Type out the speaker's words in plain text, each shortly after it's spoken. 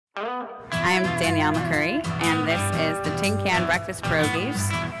I'm Danielle McCurry, and this is the Can Breakfast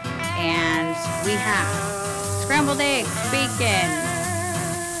Pierogies. And we have scrambled eggs, bacon,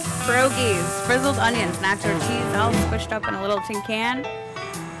 pierogies, frizzled onions, nacho cheese, all squished up in a little tin can,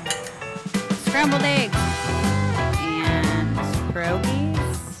 scrambled eggs, and pierogies,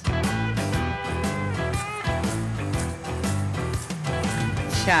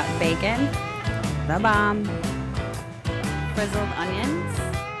 chopped bacon, the bomb, frizzled onions,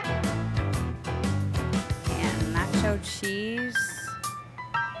 and nacho cheese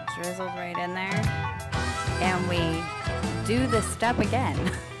drizzled right in there. And we do this step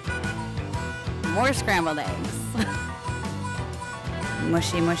again. More scrambled eggs.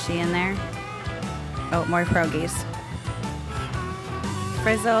 Mushy, mushy in there. Oh, more pierogies.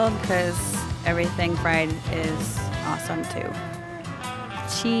 Frizzled, because everything fried is awesome too.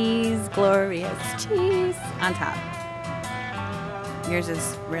 Cheese, glorious cheese on top. Yours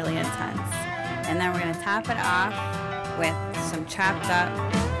is really intense. And then we're gonna top it off with some chopped up